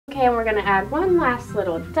Okay, and we're gonna add one last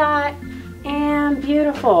little dot, and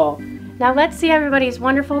beautiful. Now let's see everybody's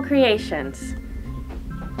wonderful creations.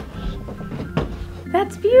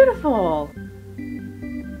 That's beautiful.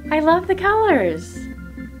 I love the colors.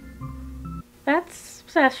 That's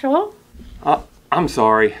special. I'm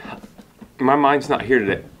sorry. My mind's not here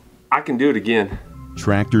today. I can do it again.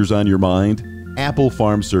 Tractors on your mind? Apple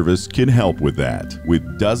Farm Service can help with that.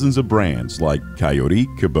 With dozens of brands like Coyote,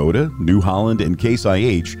 Kubota, New Holland, and Case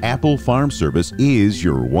IH, Apple Farm Service is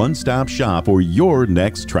your one-stop shop for your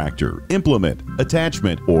next tractor, implement,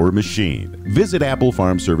 attachment, or machine. Visit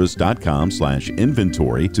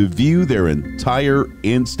applefarmservice.com/inventory to view their entire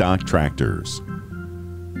in-stock tractors.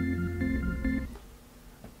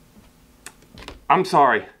 I'm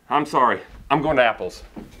sorry. I'm going to Apple's.